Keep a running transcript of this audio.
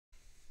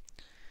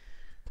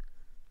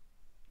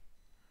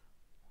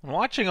When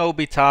watching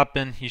Obi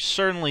Toppin, you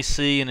certainly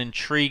see an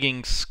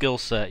intriguing skill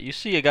set. You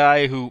see a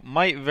guy who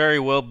might very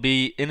well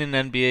be in an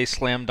NBA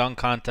slam dunk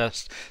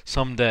contest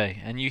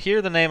someday. And you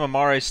hear the name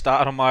Amare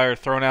Stoudemire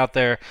thrown out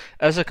there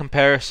as a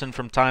comparison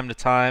from time to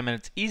time, and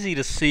it's easy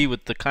to see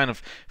with the kind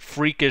of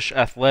freakish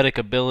athletic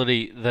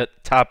ability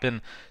that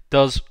Toppin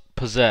does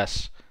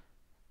possess.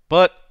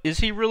 But is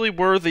he really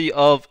worthy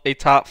of a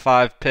top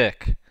 5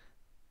 pick?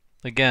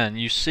 Again,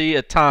 you see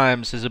at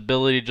times his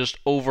 'ability to just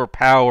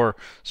overpower,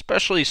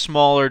 especially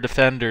smaller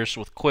defenders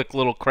with quick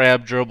little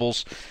crab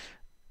dribbles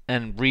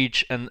and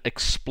reach and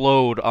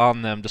explode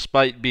on them.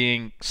 Despite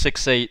being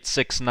 6'8",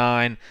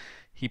 6'9",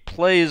 he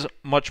plays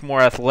much more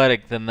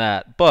athletic than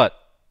that. But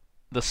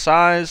the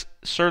size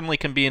certainly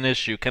can be an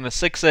issue. Can a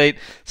 6'8",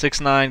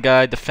 6'9"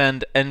 guy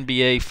defend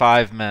NBA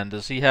 5 men?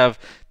 Does he have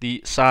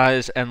the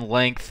size and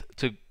length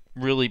to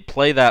really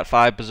play that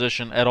 5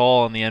 position at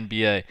all in the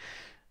NBA?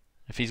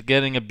 If he's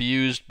getting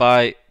abused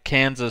by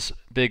Kansas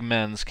big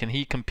men's, can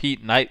he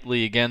compete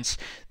nightly against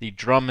the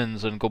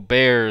Drummonds and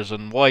Goberts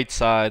and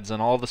Whitesides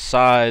and all the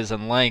size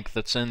and length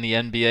that's in the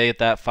NBA at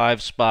that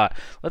 5 spot?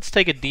 Let's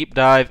take a deep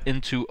dive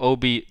into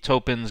Obi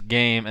Toppin's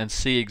game and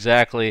see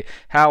exactly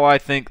how I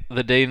think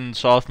the Dayton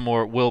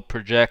sophomore will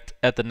project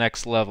at the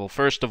next level.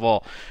 First of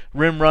all,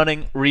 rim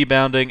running,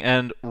 rebounding,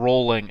 and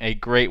rolling. A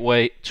great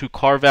way to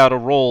carve out a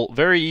role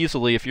very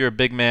easily if you're a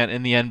big man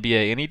in the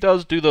NBA, and he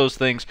does do those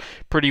things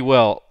pretty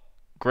well.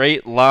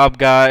 Great lob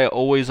guy,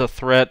 always a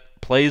threat,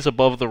 plays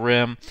above the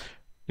rim.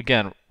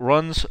 Again,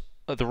 runs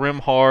the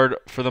rim hard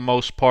for the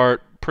most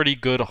part. Pretty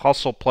good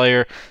hustle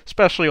player,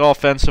 especially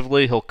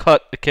offensively. He'll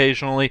cut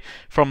occasionally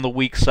from the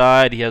weak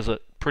side. He has a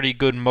pretty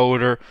good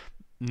motor,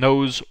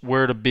 knows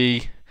where to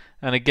be,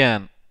 and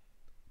again,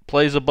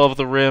 plays above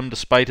the rim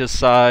despite his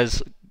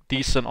size.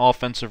 Decent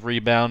offensive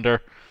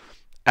rebounder,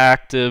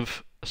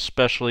 active,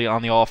 especially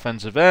on the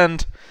offensive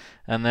end.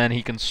 And then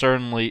he can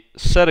certainly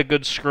set a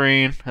good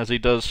screen, as he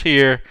does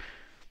here,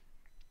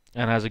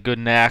 and has a good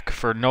knack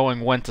for knowing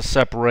when to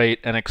separate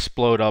and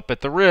explode up at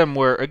the rim,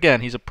 where,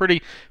 again, he's a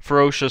pretty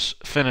ferocious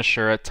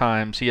finisher at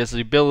times. He has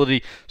the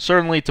ability,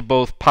 certainly, to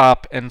both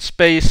pop and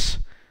space,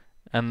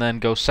 and then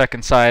go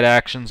second side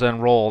actions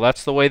and roll.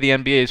 That's the way the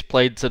NBA is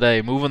played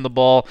today, moving the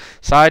ball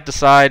side to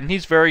side, and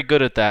he's very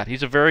good at that.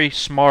 He's a very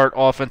smart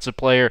offensive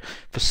player,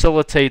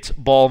 facilitates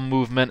ball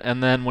movement,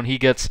 and then when he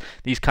gets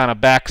these kind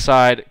of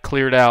backside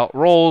cleared out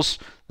rolls,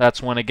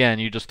 that's when, again,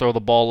 you just throw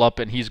the ball up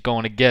and he's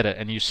going to get it,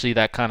 and you see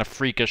that kind of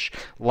freakish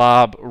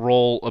lob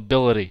roll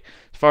ability.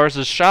 As far as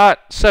his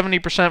shot,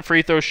 70%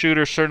 free throw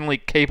shooter, certainly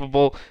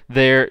capable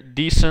there,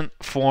 decent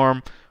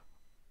form.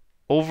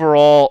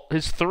 Overall,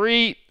 his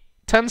three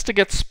tends to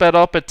get sped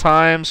up at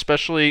times,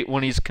 especially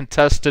when he's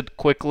contested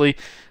quickly.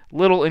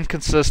 Little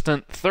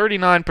inconsistent.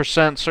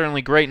 39%,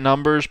 certainly great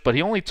numbers, but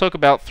he only took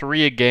about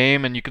 3 a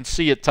game, and you can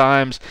see at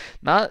times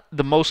not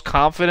the most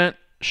confident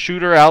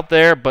shooter out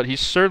there, but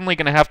he's certainly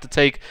going to have to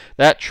take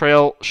that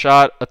trail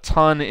shot a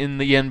ton in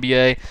the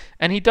NBA,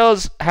 and he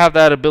does have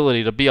that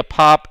ability to be a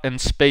pop and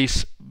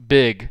space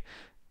big.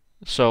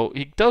 So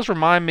he does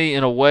remind me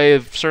in a way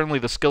of certainly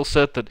the skill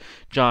set that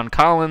John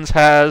Collins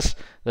has,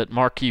 that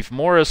Markieff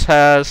Morris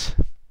has,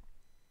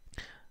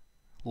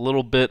 a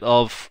little bit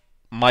of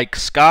Mike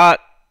Scott.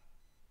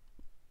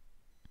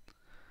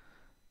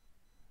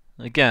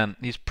 Again,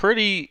 he's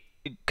pretty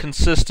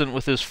consistent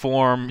with his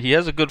form. He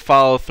has a good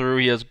follow-through.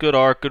 He has good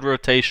arc, good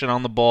rotation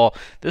on the ball.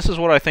 This is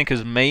what I think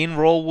his main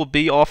role will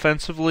be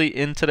offensively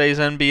in today's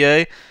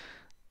NBA.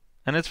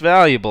 And it's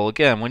valuable.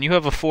 Again, when you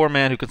have a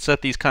 4-man who can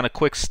set these kind of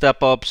quick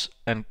step-ups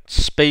and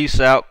space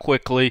out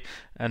quickly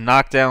and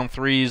knock down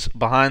threes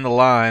behind the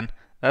line,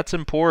 that's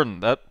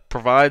important. That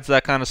provides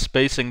that kind of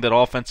spacing that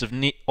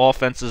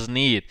offenses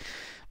need.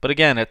 But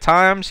again, at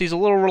times, he's a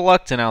little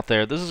reluctant out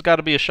there. This has got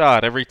to be a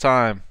shot every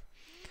time.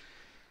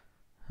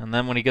 And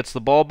then when he gets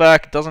the ball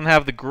back, doesn't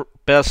have the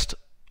best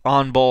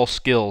on-ball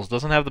skills,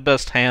 doesn't have the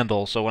best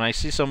handle. So when I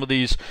see some of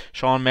these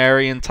Shawn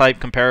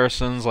Marion-type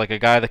comparisons, like a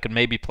guy that could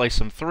maybe play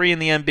some 3 in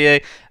the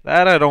NBA,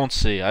 that I don't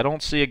see. I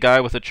don't see a guy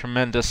with a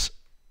tremendous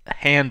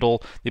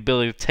handle, the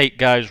ability to take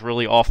guys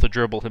really off the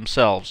dribble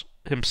himself.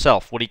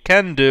 What he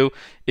can do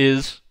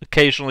is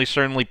occasionally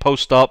certainly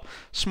post up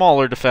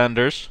smaller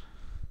defenders.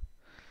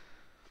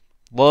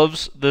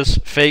 Loves this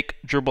fake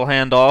dribble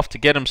handoff to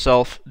get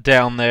himself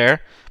down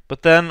there.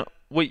 But then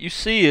what you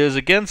see is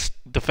against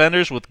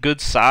defenders with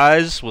good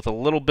size, with a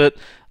little bit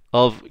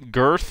of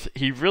girth,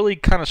 he really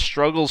kind of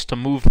struggles to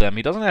move them.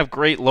 He doesn't have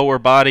great lower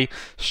body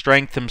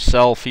strength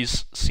himself.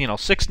 He's,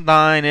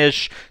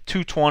 6'9"-ish,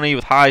 220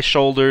 with high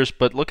shoulders,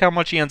 but look how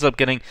much he ends up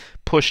getting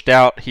pushed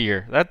out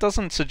here. That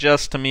doesn't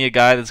suggest to me a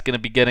guy that's going to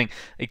be getting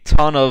a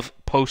ton of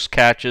post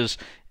catches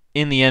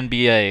in the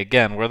NBA,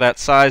 again, where that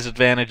size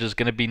advantage is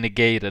going to be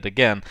negated.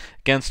 Again,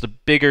 against a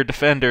bigger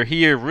defender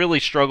here, really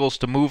struggles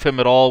to move him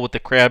at all with the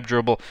crab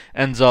dribble,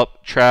 ends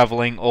up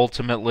traveling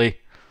ultimately.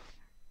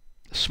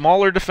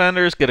 Smaller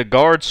defenders get a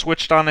guard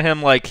switched onto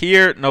him like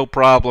here, no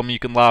problem. You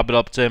can lob it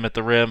up to him at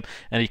the rim,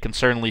 and he can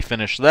certainly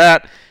finish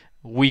that.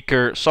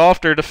 weaker,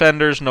 softer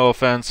defenders, no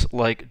offense,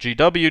 like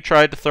GW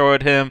tried to throw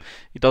at him.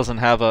 He doesn't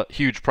have a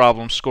huge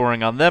problem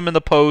scoring on them in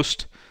the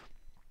post.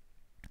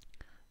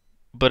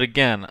 But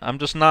again, I'm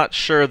just not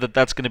sure that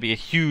that's going to be a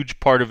huge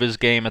part of his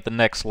game at the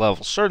next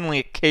level. Certainly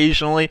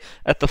occasionally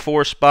at the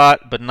 4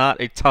 spot, but not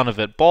a ton of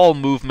it. Ball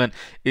movement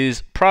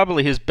is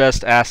probably his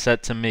best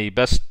asset to me,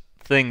 best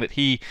thing that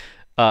he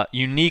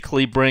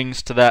uniquely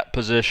brings to that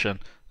position.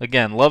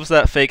 Again, loves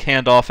that fake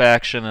handoff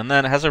action, and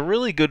then has a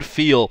really good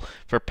feel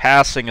for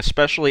passing,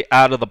 especially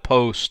out of the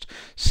post.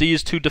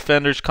 Sees 2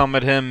 defenders come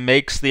at him,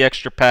 makes the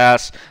extra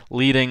pass,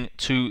 leading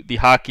to the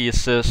hockey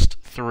assist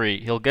 3.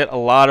 He'll get a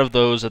lot of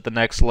those at the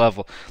next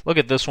level. Look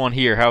at this one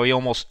here, how he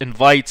almost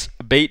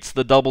baits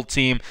the double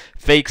team,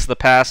 fakes the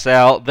pass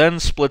out, then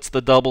splits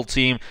the double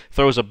team,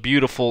 throws a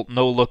beautiful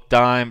no-look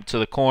dime to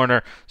the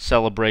corner,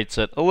 celebrates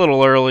it a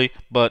little early,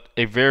 but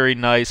a very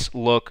nice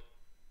look.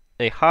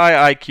 A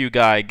high IQ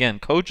guy. Again,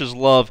 coaches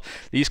love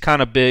these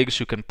kind of bigs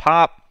who can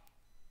pop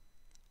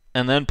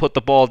and then put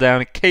the ball down,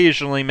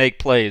 occasionally make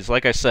plays.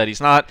 Like I said, he's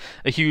not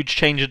a huge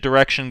change of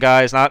direction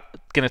guy. He's not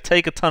going to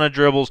take a ton of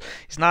dribbles.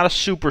 He's not a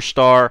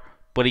superstar,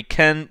 but he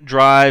can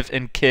drive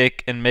and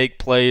kick and make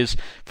plays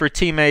for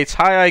teammates.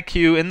 High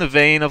IQ in the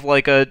vein of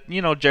like a,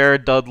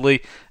 Jared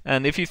Dudley.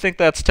 And if you think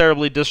that's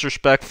terribly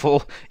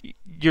disrespectful,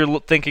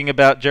 you're thinking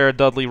about Jared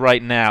Dudley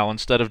right now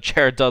instead of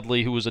Jared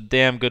Dudley, who was a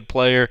damn good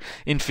player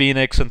in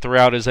Phoenix and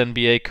throughout his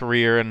NBA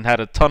career and had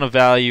a ton of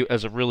value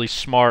as a really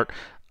smart,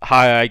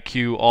 high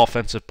IQ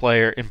offensive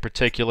player, in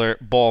particular,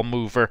 ball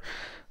mover,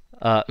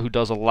 who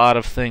does a lot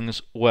of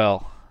things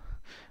well.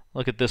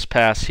 Look at this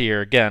pass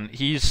here. Again,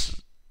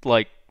 he's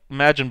like,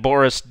 imagine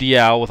Boris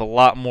Diaw with a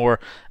lot more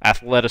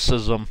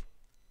athleticism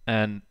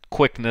and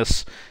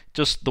quickness.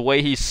 Just the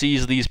way he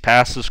sees these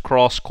passes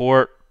cross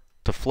court,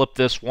 to flip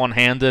this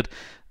one-handed,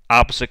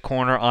 opposite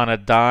corner on a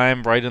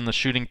dime, right in the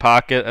shooting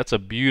pocket. That's a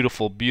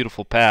beautiful,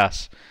 beautiful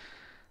pass.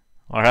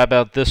 Or how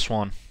about this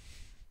one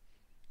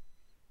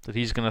that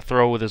he's going to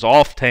throw with his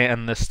off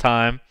hand this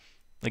time?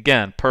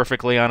 Again,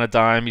 perfectly on a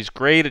dime. He's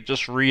great at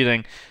just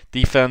reading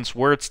defense,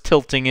 where it's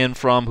tilting in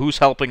from, who's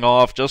helping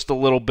off just a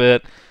little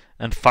bit,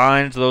 and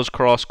finds those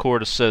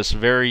cross-court assists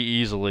very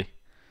easily.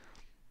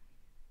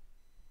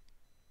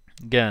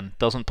 Again,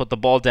 doesn't put the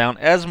ball down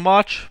as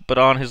much, but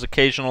on his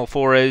occasional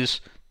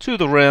forays to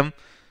the rim,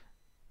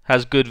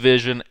 has good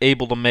vision,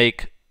 able to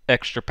make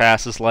extra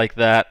passes like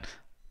that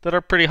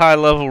are pretty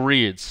high-level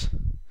reads.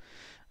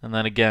 And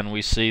then again,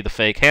 we see the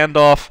fake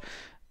handoff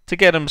to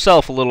get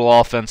himself a little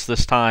offense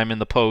this time in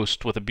the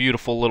post with a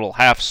beautiful little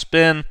half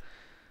spin.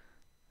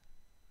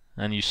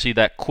 And you see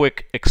that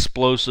quick,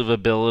 explosive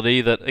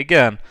ability that,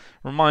 again,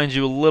 reminds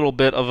you a little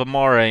bit of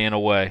Amare in a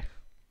way.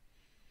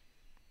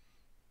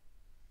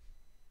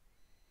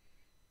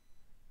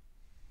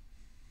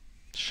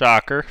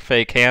 Shocker,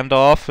 fake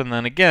handoff, and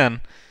then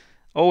again,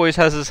 always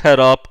has his head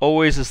up,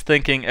 always is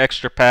thinking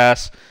extra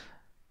pass.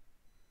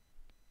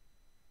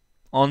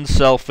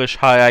 Unselfish,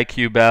 high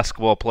IQ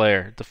basketball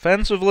player.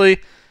 Defensively,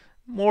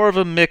 more of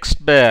a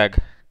mixed bag.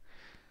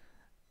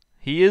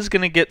 He is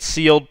going to get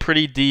sealed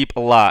pretty deep a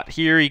lot.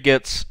 Here he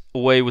gets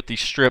away with the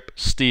strip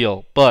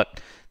steal,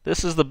 but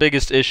this is the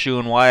biggest issue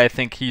and why I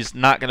think he's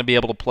not going to be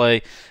able to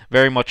play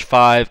very much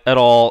 5 at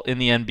all in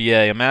the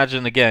NBA.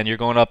 Imagine, again, you're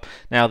going up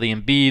now the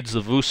Embiids,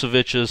 the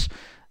Vucevic's,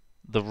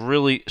 the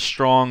really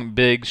strong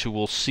bigs who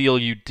will seal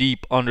you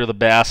deep under the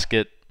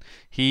basket.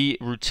 He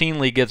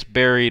routinely gets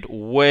buried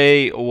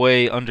way,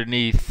 way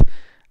underneath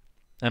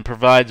and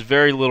provides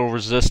very little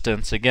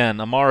resistance. Again,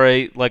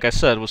 Amare, like I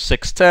said, was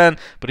 6'10",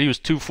 but he was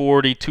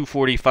 240,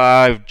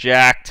 245,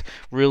 jacked,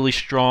 really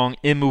strong,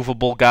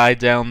 immovable guy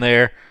down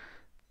there.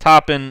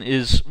 Toppin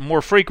is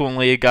more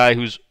frequently a guy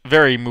who's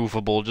very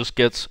movable, just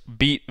gets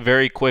beat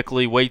very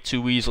quickly, way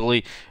too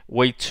easily,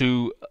 way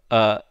too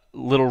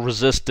little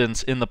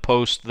resistance in the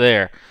post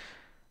there.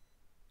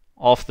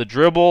 Off the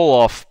dribble,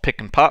 off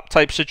pick and pop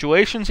type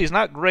situations, he's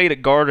not great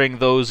at guarding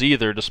those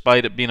either,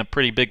 despite it being a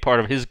pretty big part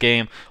of his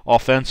game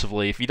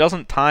offensively. If he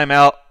doesn't time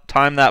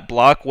that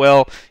block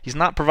well, he's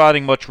not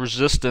providing much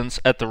resistance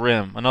at the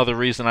rim. Another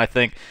reason I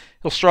think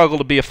he'll struggle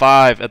to be a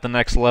 5 at the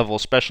next level,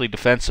 especially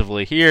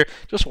defensively. Here,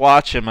 just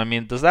watch him. I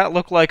mean, does that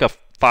look like a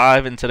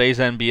 5 in today's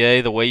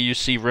NBA, the way you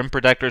see rim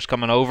protectors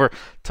coming over?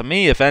 To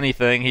me, if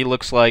anything, he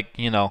looks like,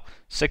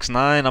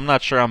 6'9". I'm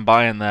not sure I'm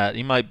buying that.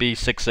 He might be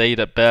 6'8"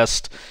 at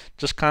best.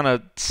 Just kind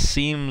of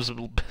seems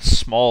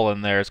small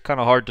in there. It's kind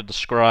of hard to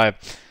describe.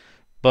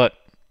 But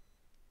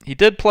he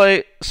did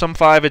play some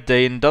 5 at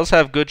Dayton, does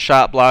have good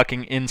shot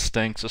blocking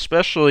instincts,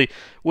 especially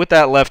with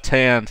that left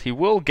hand. He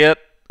will get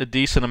a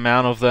decent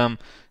amount of them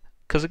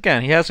because,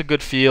 again, he has a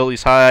good feel.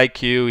 He's high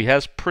IQ. He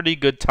has pretty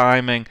good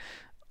timing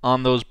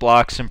on those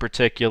blocks in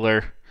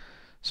particular.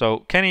 So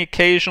can he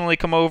occasionally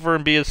come over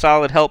and be a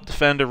solid help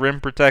defender, rim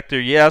protector?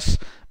 Yes,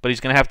 but he's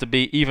going to have to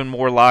be even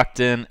more locked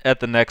in at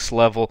the next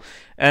level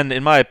and,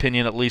 in my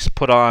opinion, at least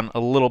put on a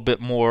little bit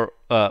more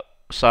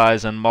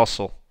size and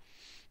muscle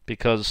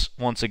because,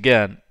 once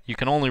again, you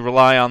can only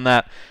rely on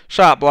that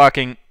shot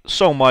blocking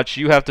so much.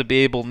 You have to be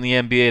able in the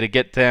NBA to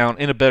get down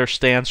in a better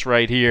stance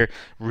right here,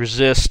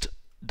 resist,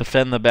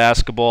 defend the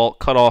basketball,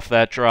 cut off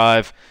that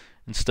drive,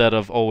 instead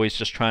of always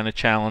just trying to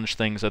challenge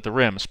things at the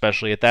rim,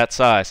 especially at that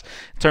size.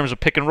 In terms of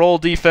pick and roll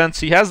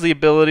defense, he has the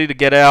ability to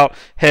get out,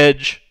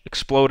 hedge,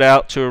 explode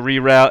out to a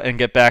reroute, and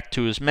get back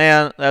to his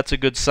man. That's a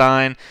good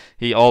sign.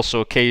 He also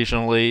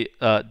occasionally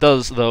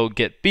does, though,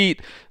 get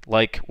beat,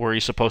 like where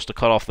he's supposed to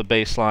cut off the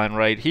baseline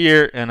right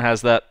here and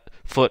has that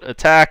foot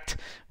attacked,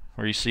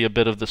 where you see a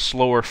bit of the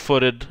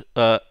slower-footed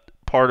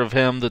part of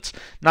him that's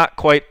not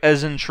quite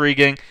as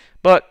intriguing.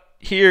 But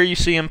here you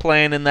see him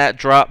playing in that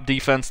drop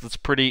defense that's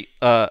pretty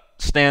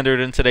standard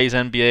in today's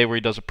NBA, where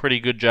he does a pretty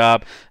good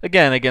job,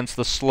 again, against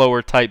the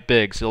slower type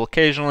bigs. He'll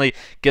occasionally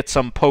get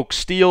some poke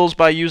steals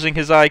by using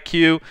his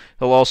IQ.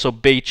 He'll also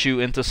bait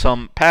you into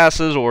some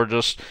passes or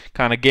just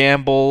kind of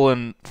gamble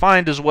and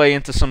find his way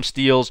into some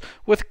steals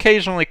with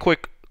occasionally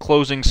quick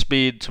closing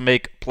speed to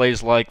make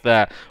plays like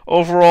that.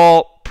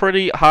 Overall,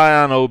 pretty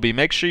high on Obi.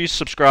 Make sure you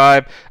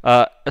subscribe,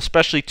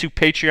 especially to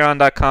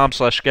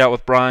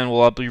patreon.com/ScoutWithBryan,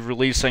 where I'll be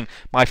releasing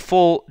my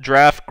full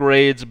draft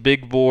grades,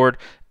 big board,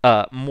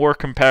 more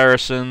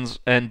comparisons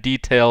and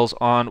details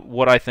on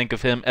what I think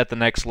of him at the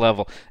next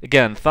level.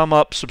 Again, thumb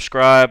up,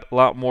 subscribe, a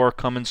lot more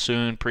coming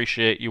soon.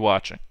 Appreciate you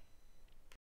watching.